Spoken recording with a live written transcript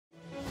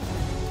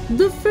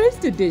The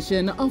first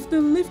edition of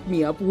the Lift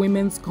Me Up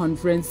Women's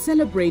Conference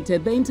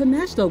celebrated the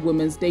International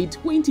Women's Day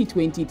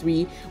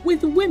 2023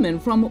 with women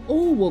from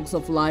all walks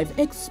of life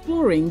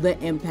exploring the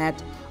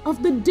impact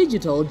of the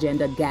digital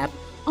gender gap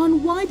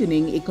on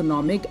widening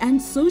economic and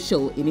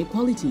social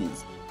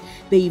inequalities.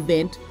 The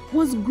event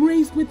was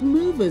graced with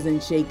movers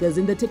and shakers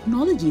in the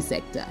technology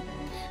sector.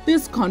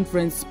 This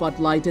conference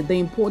spotlighted the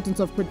importance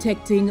of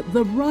protecting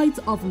the rights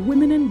of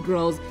women and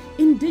girls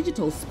in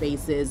digital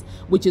spaces,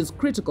 which is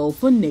critical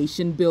for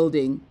nation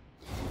building.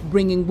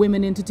 Bringing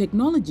women into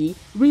technology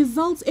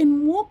results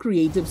in more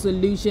creative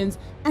solutions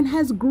and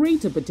has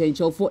greater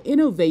potential for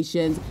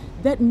innovations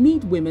that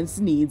meet women's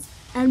needs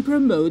and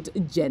promote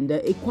gender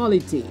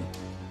equality.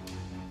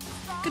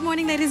 Good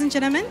morning, ladies and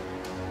gentlemen.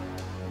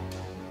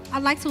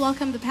 I'd like to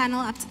welcome the panel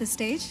up to the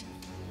stage.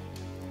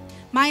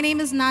 My name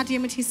is Nadia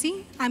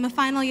Matisi. I'm a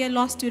final year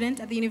law student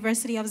at the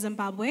University of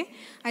Zimbabwe.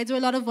 I do a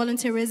lot of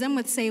volunteerism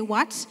with Say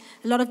What,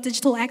 a lot of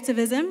digital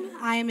activism.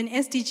 I am an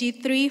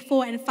SDG 3,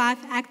 4, and 5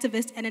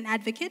 activist and an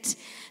advocate.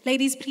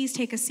 Ladies, please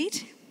take a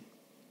seat.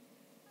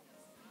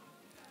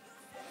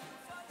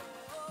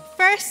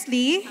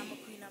 Firstly,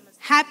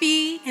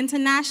 happy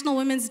International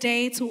Women's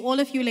Day to all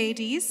of you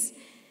ladies.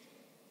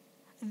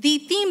 The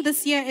theme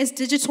this year is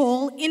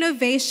digital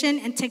innovation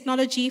and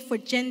technology for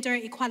gender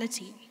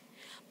equality.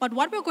 But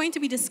what we're going to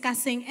be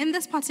discussing in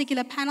this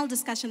particular panel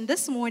discussion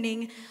this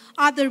morning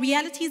are the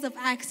realities of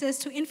access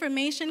to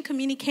information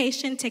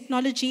communication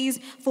technologies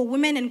for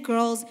women and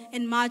girls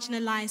in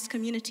marginalized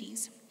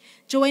communities.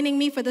 Joining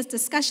me for this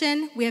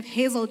discussion, we have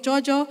Hazel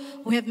Jojo,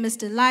 we have Ms.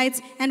 Delight,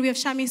 and we have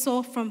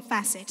Shamiso from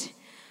Facet.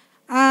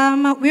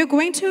 We're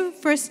going to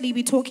firstly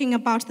be talking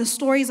about the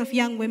stories of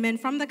young women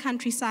from the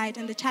countryside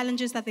and the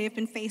challenges that they have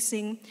been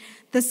facing,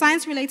 the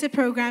science-related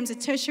programs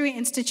at tertiary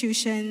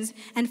institutions,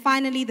 and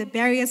finally, the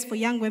barriers for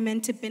young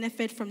women to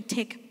benefit from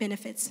tech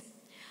benefits.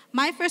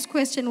 My first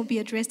question will be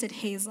addressed at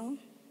Hazel.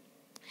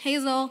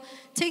 Hazel,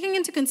 taking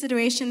into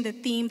consideration the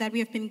theme that we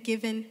have been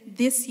given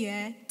this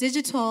year,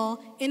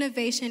 digital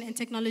innovation and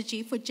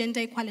technology for gender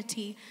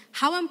equality,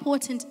 how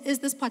important is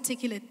this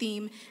particular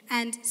theme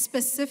and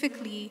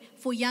specifically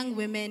for young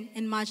women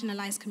in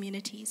marginalized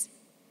communities?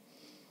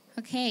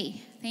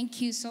 Okay,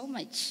 thank you so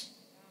much.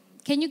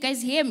 Can you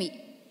guys hear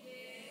me?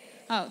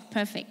 Oh,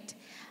 perfect.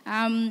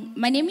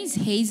 My name is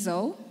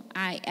Hazel.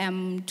 I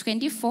am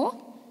 24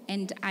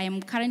 and I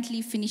am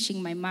currently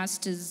finishing my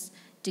master's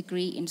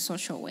degree in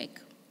social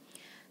work.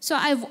 So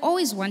I've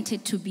always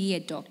wanted to be a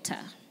doctor.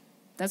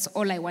 That's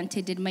all I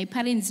wanted. And my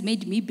parents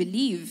made me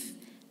believe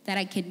that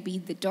I can be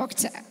the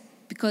doctor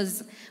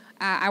because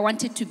I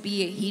wanted to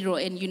be a hero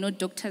and, you know,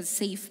 doctors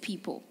save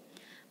people.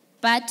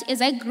 But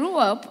as I grew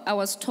up, I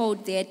was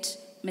told that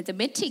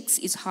mathematics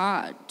is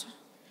hard.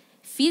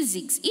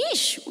 Physics,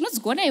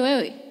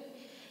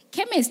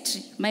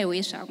 chemistry,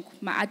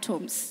 my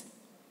atoms.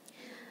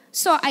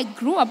 So I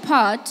grew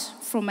apart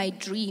from my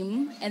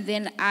dream, and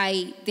then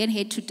I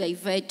had to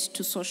divert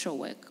to social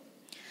work.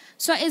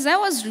 So as I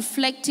was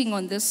reflecting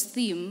on this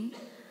theme,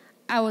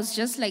 I was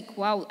just like,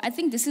 wow, I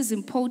think this is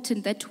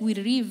important that we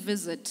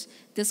revisit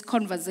this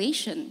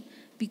conversation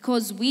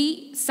because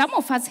some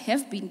of us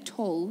have been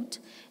told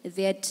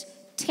that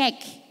tech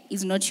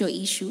is not your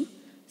issue,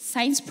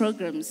 science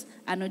programs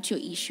are not your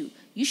issue.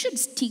 You should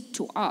stick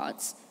to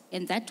arts,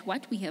 and that's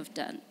what we have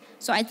done.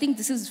 So I think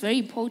this is very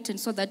important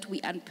so that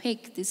we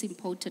unpack this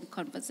important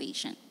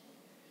conversation.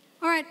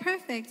 All right,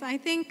 perfect. I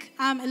think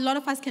a lot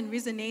of us can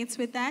resonate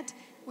with that.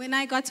 When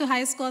I got to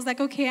high school, I was like,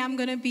 okay, I'm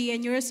going to be a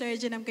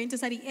neurosurgeon. I'm going to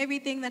study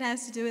everything that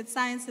has to do with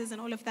sciences and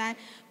all of that.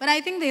 But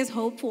I think there's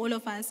hope for all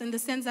of us in the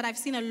sense that I've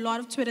seen a lot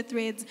of Twitter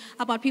threads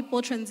about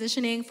people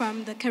transitioning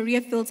from the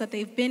career fields that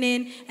they've been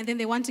in, and then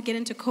they want to get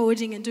into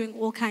coding and doing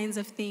all kinds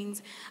of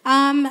things.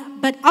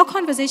 But our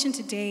conversation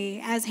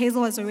today, as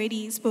Hazel has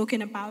already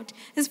spoken about,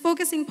 is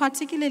focusing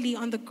particularly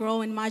on the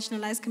girl in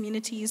marginalized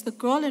communities, the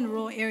girl in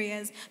rural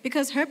areas,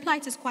 because her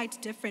plight is quite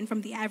different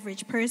from the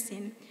average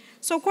person.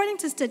 So according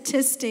to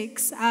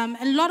statistics,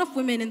 a lot of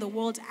women in the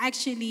world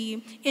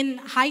actually, in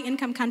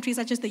high-income countries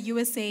such as the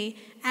USA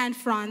and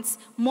France,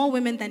 more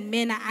women than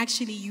men are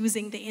actually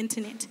using the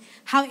internet.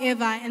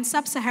 However, in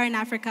sub-Saharan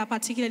Africa,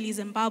 particularly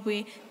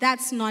Zimbabwe,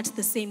 that's not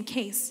the same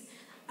case.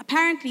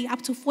 Apparently,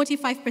 up to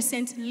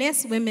 45%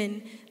 less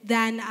women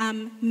than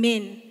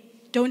men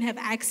don't have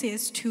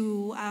access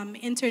to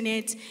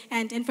internet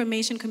and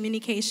information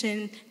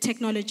communication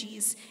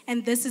technologies.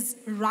 And this is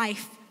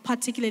rife,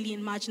 particularly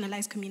in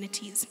marginalized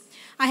communities.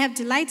 I have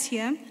Delight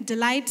here.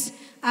 Delight,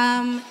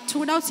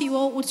 what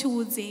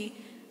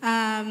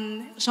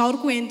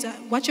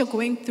you're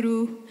going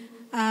through,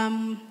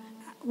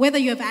 whether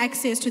you have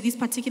access to these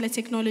particular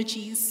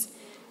technologies.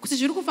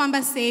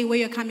 Say where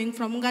you're coming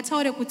from. What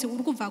are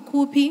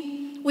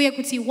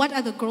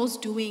the girls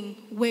doing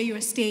where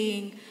you're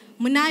staying?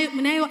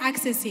 Munayo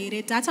access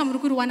here, data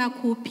murikuwana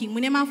kupi,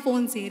 munema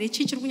phones here,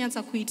 chichiri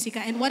kunyatsa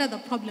kuitika, and what are the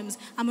problems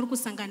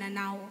amurikusangana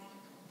now?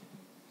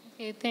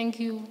 Okay, thank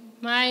you.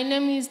 My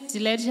name is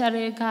Delight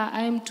Shareka.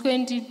 I am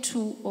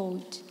 22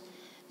 old.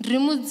 Ndiri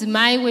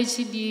mudzimai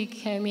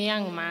wechidiki. I'm a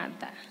young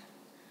mother.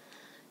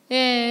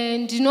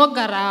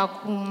 Ndinogara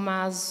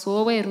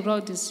kumazowe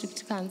rural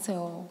district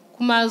council.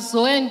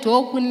 Kumazowe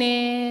ndo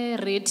kune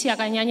rate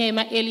yakanyanya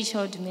yema early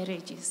child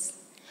marriages.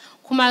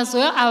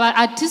 Kumazowe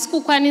hatisi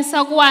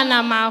kukwanisa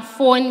kuwana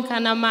mafoni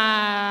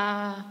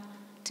kana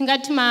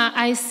tingati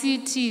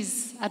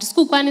ICTs. Hatisi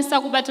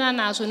kukwanisa kubatana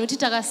nazvo nokuti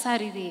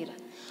takasaririra.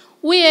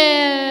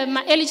 Uye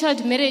early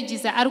child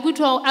marriages ari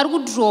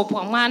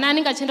kudropwa. Mwana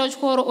anenge achienda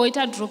kuchikoro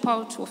oita drop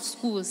out of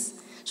schools.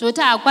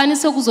 Zvoti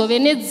akwanise kuzove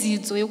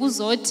nedzidzo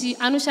yekuzoti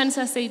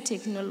anoshandisa sei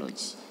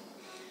technology.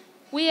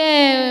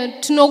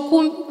 Uye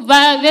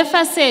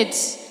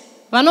vefacet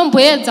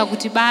vanomboedza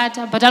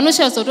kutibata, but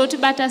anoshaya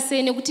kutibata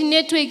sei nekuti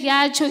network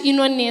yacho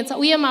inonetsa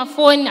uye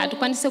mafoni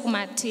hatikwanise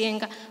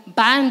kumatenga,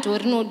 bando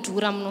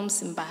rinodhura muno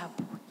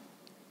muZimbabwe.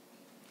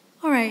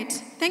 All right,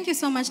 thank you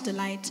so much,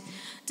 Delight.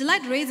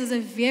 Delight raises a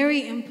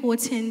very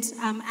important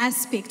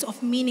aspect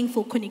of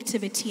meaningful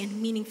connectivity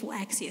and meaningful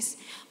access.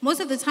 Most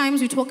of the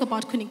times we talk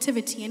about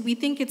connectivity and we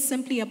think it's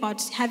simply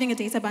about having a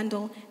data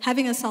bundle,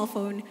 having a cell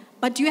phone,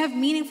 but do you have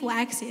meaningful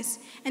access?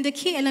 And the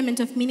key element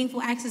of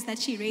meaningful access that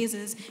she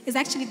raises is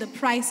actually the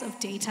price of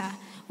data.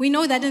 We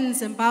know that in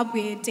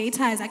Zimbabwe,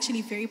 data is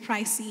actually very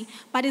pricey,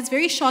 but it's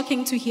very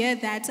shocking to hear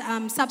that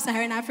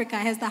sub-Saharan Africa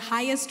has the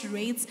highest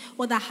rates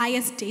or the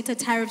highest data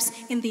tariffs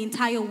in the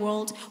entire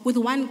world, with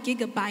 1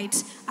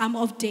 gigabyte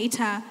of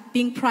data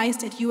being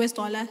priced at US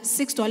dollar,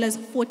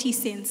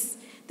 $6.40.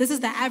 This is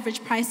the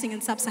average pricing in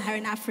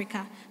sub-Saharan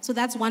Africa. So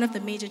that's one of the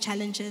major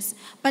challenges.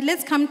 But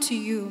let's come to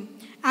you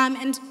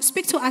and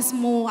speak to us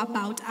more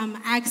about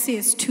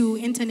access to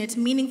internet,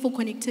 meaningful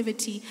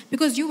connectivity,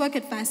 because you work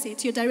at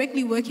Facet, you're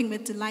directly working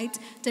with Delight,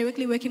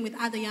 directly working with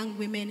other young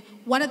women.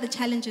 What are the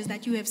challenges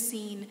that you have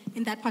seen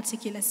in that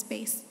particular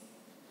space?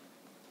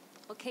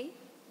 Okay.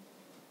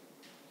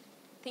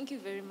 Thank you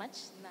very much,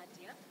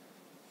 Nadia.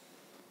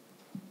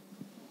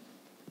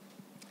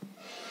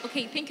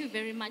 Okay, thank you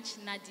very much,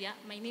 Nadia.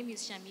 My name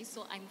is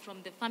Shamiso. I'm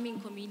from the Farming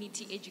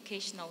Community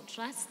Educational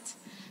Trust.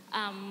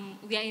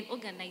 We are an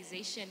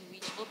organization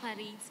which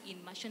operates in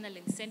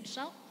Mashonaland and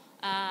Central.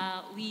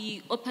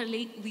 We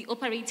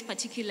operate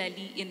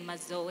particularly in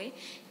Mazowe.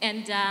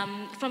 And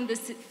from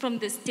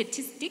the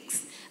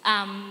statistics,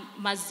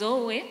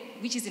 Mazowe,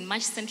 which is in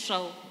Mash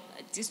Central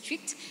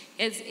District,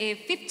 has a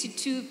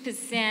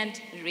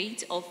 52%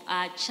 rate of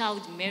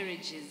child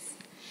marriages,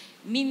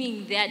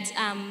 meaning that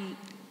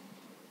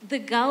the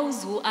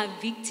girls who are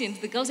victims,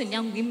 the girls and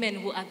young women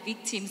who are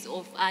victims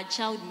of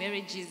child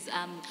marriages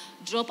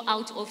drop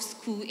out of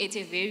school at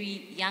a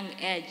very young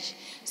age.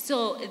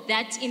 So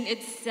that in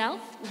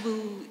itself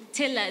will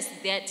tell us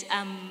that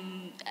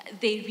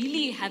they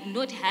really have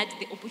not had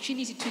the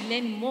opportunity to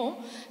learn more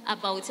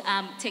about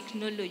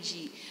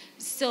technology.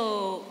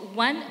 So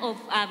one of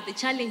the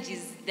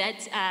challenges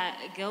that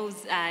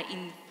girls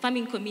in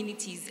farming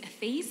communities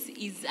face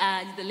is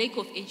the lack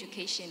of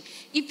education.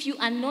 If you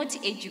are not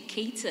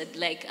educated,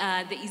 like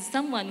there is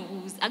someone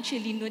who's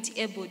actually not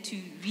able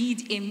to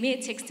read a mere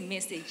text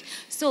message,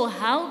 so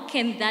how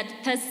can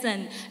that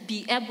person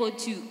be able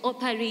to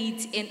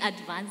operate an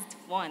advanced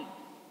phone?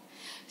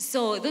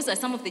 So those are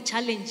some of the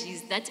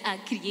challenges that are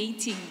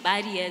creating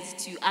barriers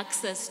to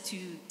access to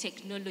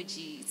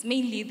technology. It's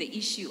mainly the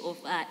issue of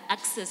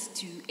access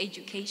to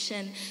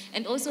education,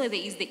 and also there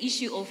is the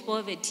issue of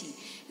poverty.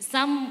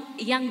 Some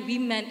young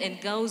women and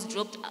girls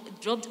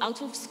dropped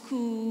out of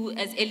school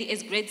as early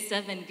as grade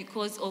 7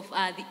 because of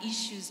the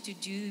issues to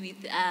do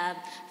with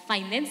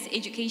finance,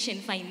 education,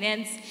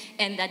 finance,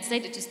 and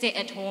decided to stay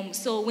at home.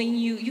 So when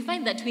you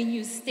find that when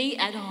you stay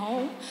at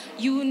home,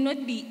 you will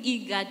not be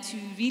eager to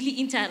really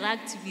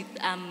interact with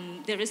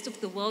the rest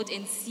of the world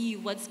and see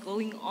what's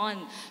going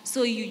on.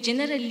 So you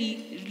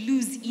generally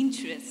lose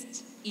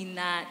interest in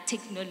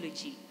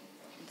technology.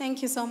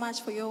 Thank you so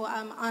much for your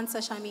answer,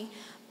 Shami.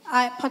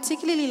 I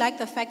particularly like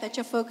the fact that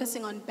you're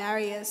focusing on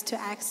barriers to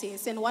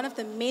access. And one of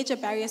the major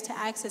barriers to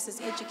access is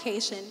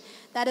education.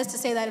 That is to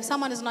say that if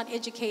someone is not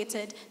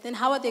educated, then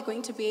how are they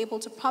going to be able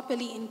to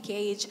properly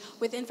engage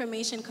with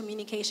information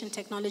communication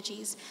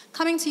technologies?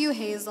 Coming to you,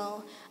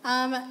 Hazel.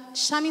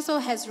 Shamiso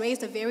has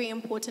raised a very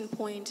important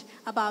point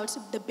about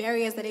the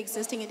barriers that are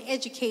existing in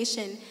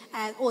education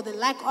or the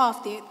lack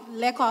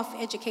of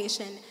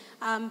education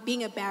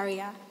being a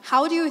barrier.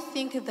 How do you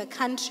think the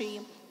country,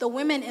 the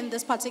women in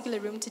this particular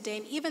room today,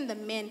 and even the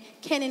men,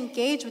 can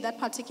engage with that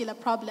particular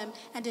problem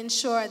and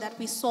ensure that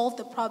we solve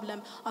the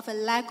problem of a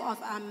lack of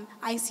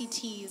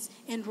ICTs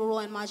in rural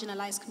and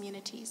marginalized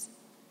communities?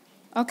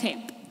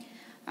 Okay.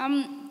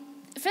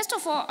 First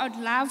of all, I'd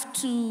love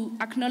to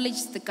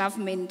acknowledge the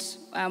government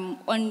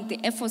on the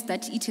efforts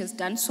that it has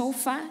done so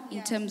far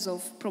in terms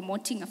of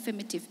promoting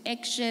affirmative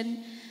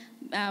action,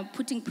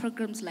 putting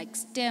programs like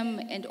STEM,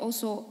 and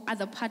also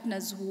other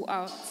partners who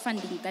are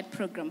funding that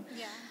program.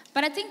 Yeah.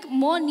 But I think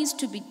more needs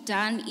to be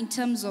done in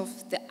terms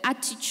of the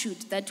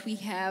attitude that we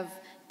have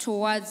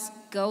towards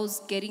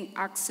girls getting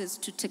access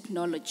to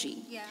technology.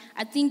 Yeah.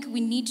 I think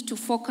we need to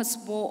focus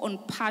more on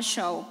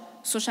partial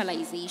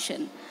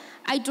socialization.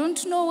 I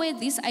don't know where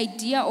this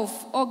idea of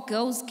all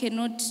girls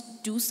cannot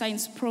do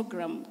science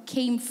program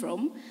came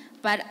from,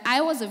 but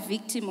I was a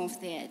victim of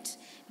that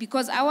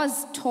because I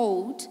was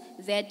told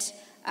that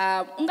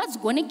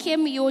ungadzigone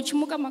chemiyo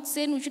chimuka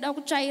makuseni uchida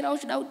kutsvaira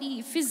uchida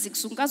kudii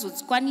physics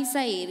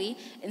ungazodzikwanisa here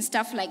and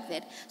stuff like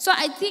that. So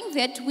I think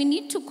that we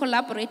need to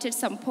collaborate at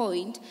some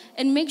point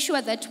and make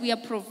sure that we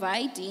are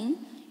providing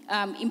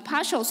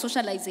impartial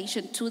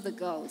socialization to the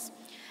girls.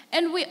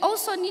 And we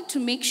also need to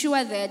make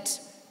sure that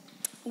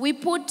we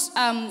put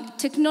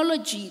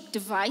technology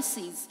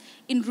devices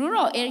in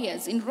rural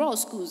areas, in rural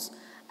schools.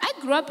 I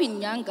grew up in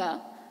Nyanga,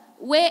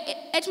 where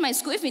at my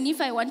school, even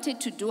if I wanted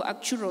to do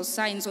actuarial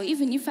science, or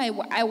even if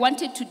I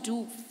wanted to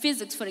do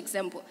physics, for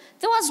example,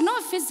 there was no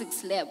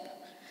physics lab.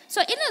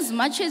 So in as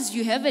much as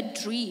you have a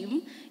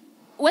dream,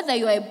 whether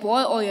you're a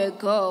boy or you're a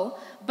girl,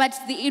 but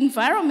the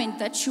environment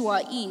that you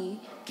are in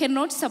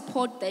cannot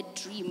support that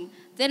dream,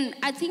 then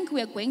I think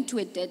we are going to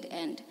a dead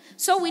end.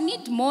 So we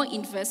need more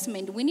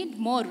investment, we need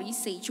more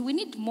research, we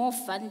need more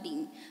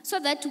funding, so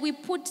that we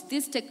put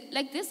this,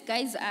 like these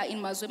guys are in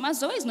Mazoe.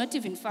 Mazoe is not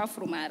even far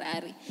from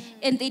Harare,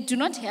 and they do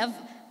not have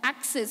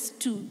access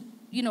to,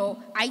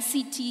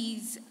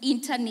 ICTs,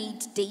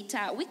 internet,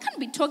 data. We can't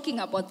be talking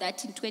about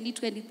that in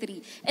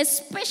 2023,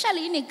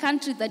 especially in a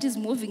country that is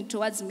moving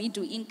towards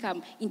middle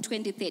income in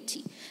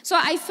 2030. So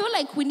I feel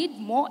like we need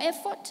more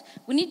effort,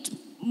 we need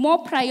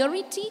more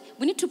priority,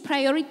 we need to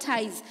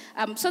prioritize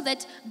so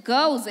that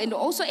girls and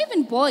also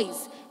even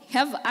boys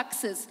have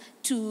access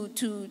to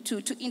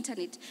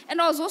internet.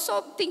 And I was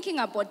also thinking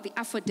about the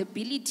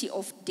affordability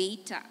of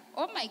data.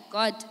 Oh my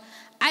God.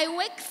 I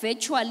work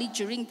virtually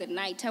during the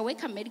night. I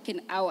work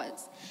American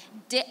hours.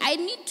 I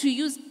need to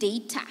use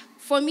data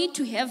for me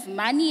to have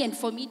money and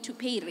for me to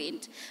pay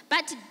rent.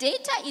 But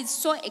data is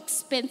so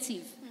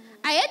expensive.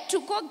 I had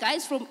to call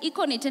guys from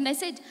Econet and I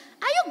said,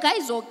 are you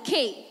guys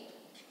okay?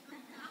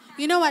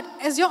 You know what,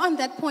 as you're on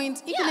that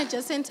point, Econet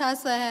just sent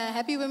us a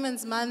Happy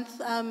Women's Month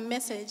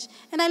message.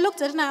 And I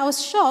looked at it and I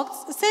was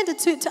shocked. Send it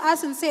to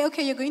us and say,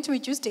 okay, you're going to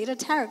reduce data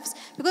tariffs.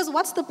 Because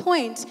what's the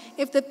point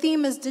if the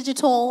theme is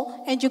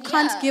digital and you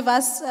can't give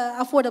us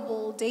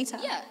affordable data?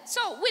 Yeah,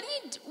 so we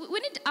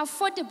need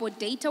affordable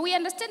data. We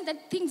understand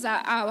that things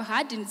are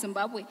hard in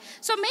Zimbabwe.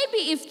 So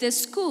maybe if the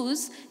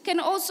schools can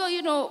also,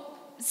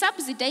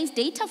 subsidize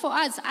data for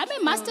us. I'm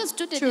a master's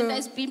student and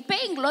I've been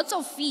paying lots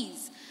of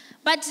fees.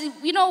 But, I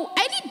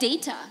need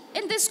data,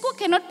 and the school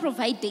cannot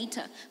provide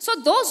data. So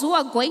those who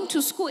are going to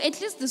school,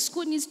 at least the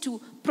school needs to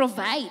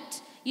provide,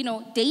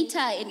 data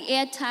and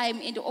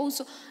airtime, and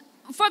also,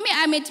 for me,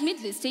 I'm at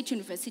Midland State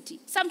University.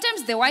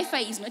 Sometimes the Wi-Fi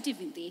is not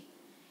even there.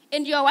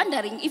 And you're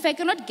wondering, if I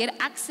cannot get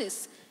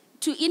access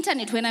to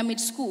internet when I'm at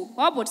school,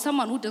 how about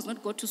someone who does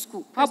not go to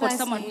school? How about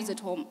someone who's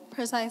at home?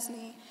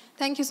 Precisely.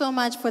 Thank you so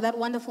much for that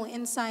wonderful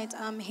insight,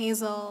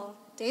 Hazel.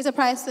 Data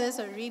prices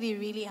are really,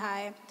 really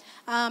high.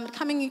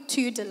 Coming to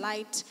you,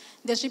 Delight,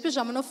 the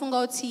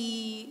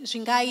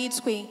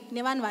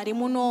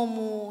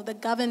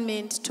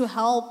government to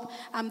help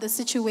the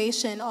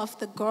situation of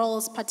the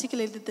girls,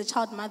 particularly the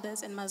child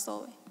mothers in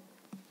Mazoe.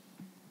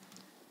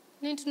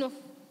 Need to know.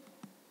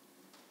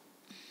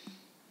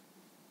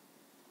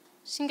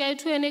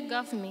 Shingaitwe ne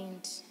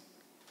government,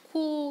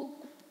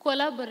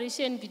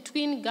 collaboration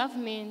between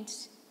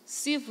government,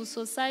 civil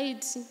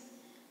society,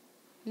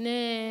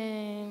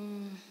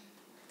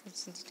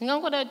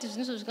 tingangoda kuti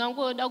zvinhu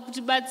zvingangoda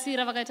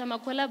kutibatsira vakaita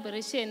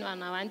macollaboration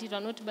vanhu havanditi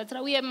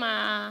vanotibatsira uye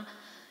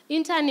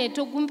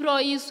maintaneti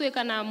okumbirawo iswe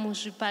kana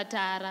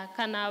muzvipatara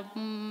kana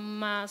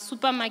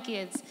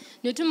masupermarkets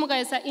nekuti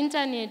mukaisa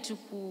intaneti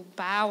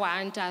kubhawa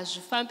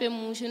hazvifambe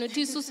mushe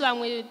nekuti isusu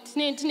vamwe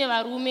tine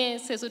varume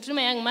sezvo tiri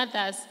mayoung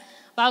mothers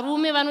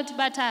varume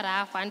vanotibata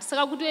rafa handi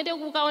saka kuti uende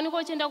ukaoneka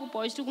uchienda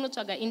kubhawa uchiti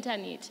kunotsvaga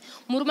intaneti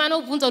murume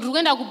anobvunza kuti uri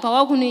kuenda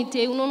kubhawa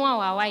kunoitei unonwa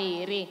hwawa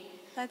here.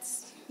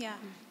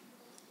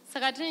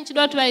 Saka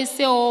tinochida kuti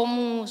vaisewo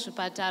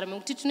muzvipatara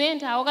mekuti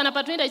tinoendawo kana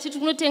patoenda chiti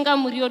kunotenga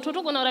muriwo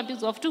totogona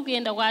kurambidzwa futi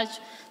kuenda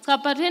kwacho. Saka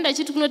patoenda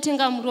chiti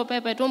kunotenga muriwo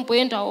paipai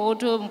tomboendawo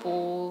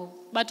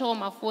tombobatawo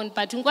mafoni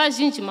but nguva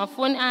zhinji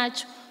mafoni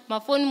acho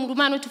mafoni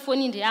murume anoti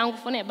foni ndeyangu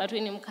foni haibatwe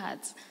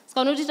nemukadzi.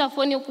 Saka unotoita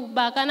foni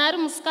yekuba kana ari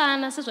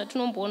musikana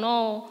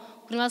sezvatinombonawo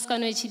kune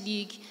vasikana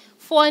vechidiki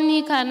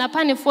foni kana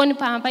pane foni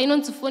pamba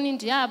inonzi foni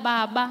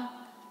ndeyababa.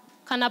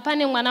 Kana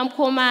pane mwana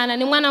mukomana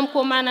nemwana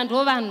mukomana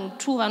ndo vanhu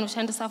tu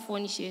vanoshandisa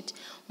foni chete.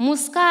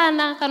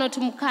 Musikana kana kuti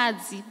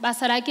mukadzi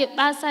basa rake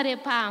basa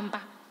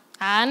repamba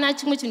haana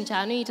chimwe chinhu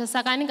chaanoita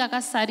saka anenge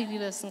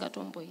akasaririra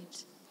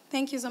singatomboiti.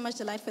 Thank you so much,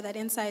 Delight, for that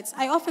insight.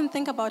 I often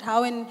think about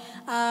how when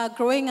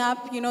growing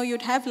up,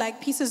 you'd have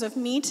like pieces of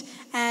meat,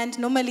 and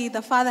normally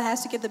the father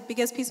has to get the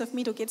biggest piece of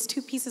meat or gets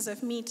 2 pieces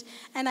of meat.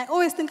 And I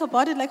always think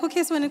about it like,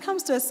 okay, so when it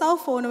comes to a cell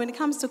phone or when it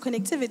comes to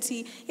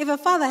connectivity, if a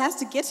father has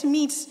to get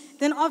meat,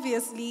 then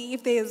obviously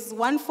if there's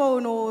one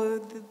phone or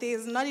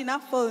there's not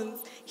enough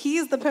phones, he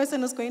is the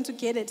person who's going to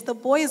get it. The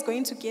boy is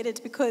going to get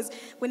it, because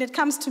when it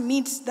comes to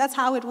meat, that's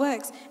how it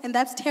works, and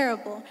that's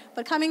terrible.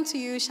 But coming to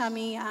you,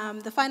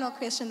 Shami, the final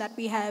question that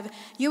we have,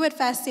 you at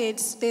first said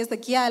there's the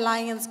GEA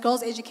Alliance,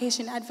 Girls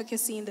Education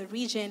Advocacy in the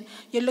region.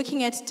 You're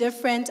looking at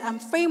different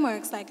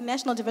frameworks like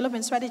National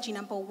Development Strategy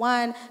number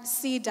 1,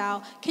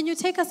 CEDAW. Can you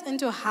take us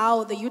into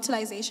how the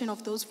utilization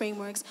of those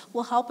frameworks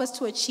will help us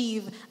to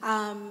achieve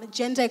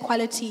gender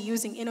equality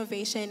using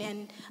innovation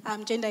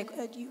and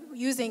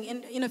using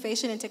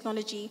innovation and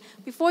technology?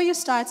 Before you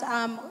start,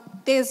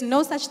 there's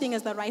no such thing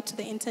as the right to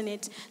the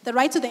internet. The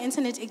right to the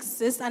internet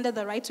exists under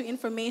the right to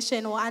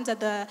information or under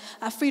the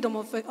freedom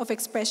of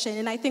expression.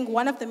 And I think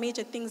one of the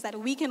major things that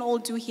we can all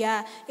do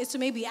here is to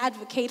maybe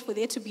advocate for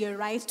there to be a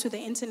right to the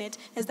internet,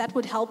 as that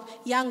would help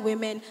young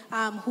women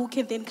who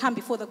can then come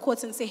before the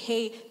courts and say,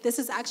 hey, this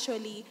is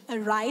actually a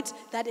right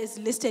that is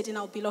listed in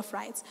our Bill of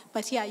Rights.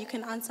 But yeah, you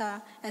can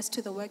answer as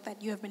to the work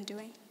that you have been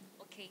doing.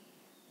 Okay.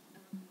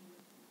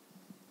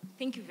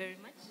 Thank you very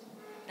much,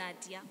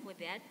 Nadia, for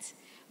that.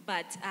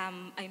 But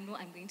I know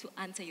I'm going to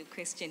answer your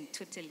question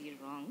totally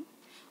wrong.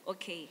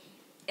 Okay.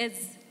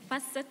 As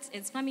FAST,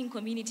 as Farming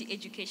Community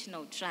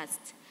Educational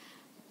Trust,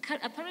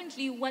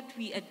 apparently what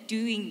we are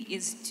doing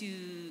is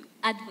to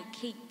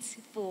advocate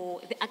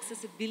for the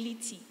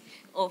accessibility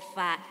of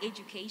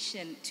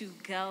education to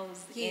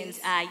girls and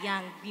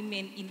young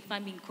women in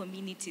farming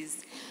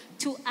communities.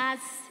 To us,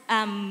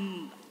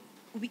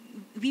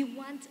 we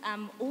want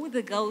all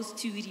the girls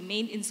to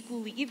remain in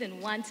school. We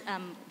even want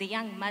the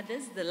young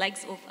mothers, the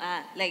likes of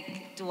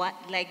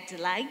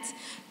Delight,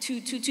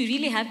 to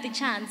really have the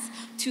chance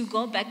to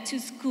go back to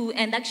school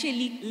and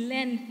actually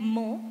learn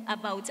more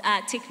about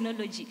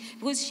technology.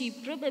 Because she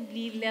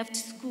probably left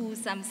school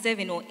some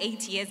 7 or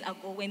 8 years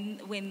ago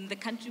when the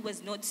country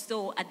was not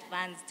so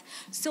advanced.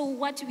 So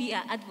what we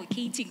are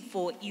advocating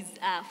for is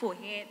for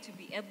her to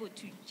be able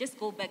to just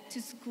go back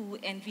to school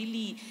and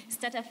really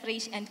start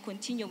afresh and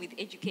continue with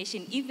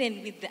education,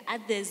 even with the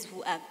others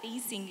who are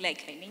facing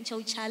like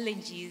financial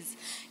challenges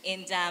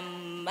and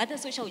other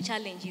social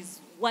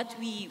challenges. Our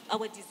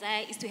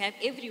desire is to have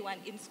everyone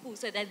in school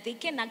so that they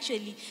can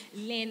actually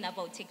learn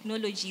about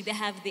technology. They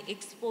have the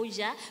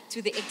exposure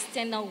to the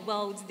external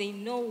world. They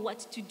know what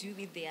to do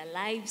with their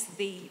lives.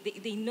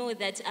 They know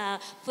that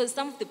for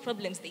some of the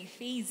problems they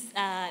face,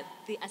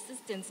 the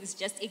assistance is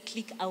just a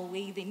click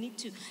away. They need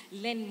to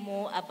learn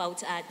more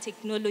about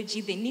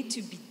technology. They need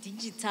to be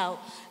digital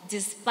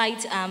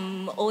despite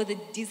all the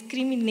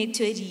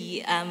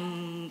discriminatory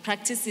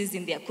practices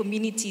in their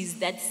communities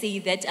that say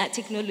that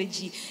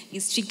technology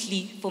is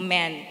strictly for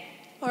men.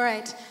 All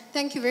right.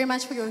 Thank you very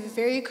much for your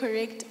very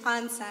correct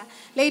answer.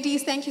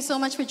 Ladies, thank you so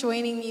much for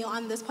joining me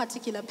on this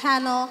particular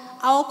panel.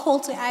 Our call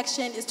to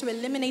action is to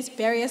eliminate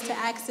barriers to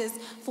access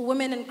for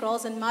women and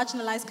girls in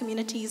marginalized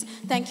communities.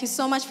 Thank you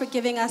so much for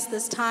giving us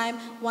this time.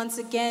 Once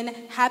again,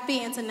 happy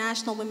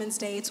International Women's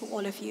Day to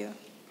all of you.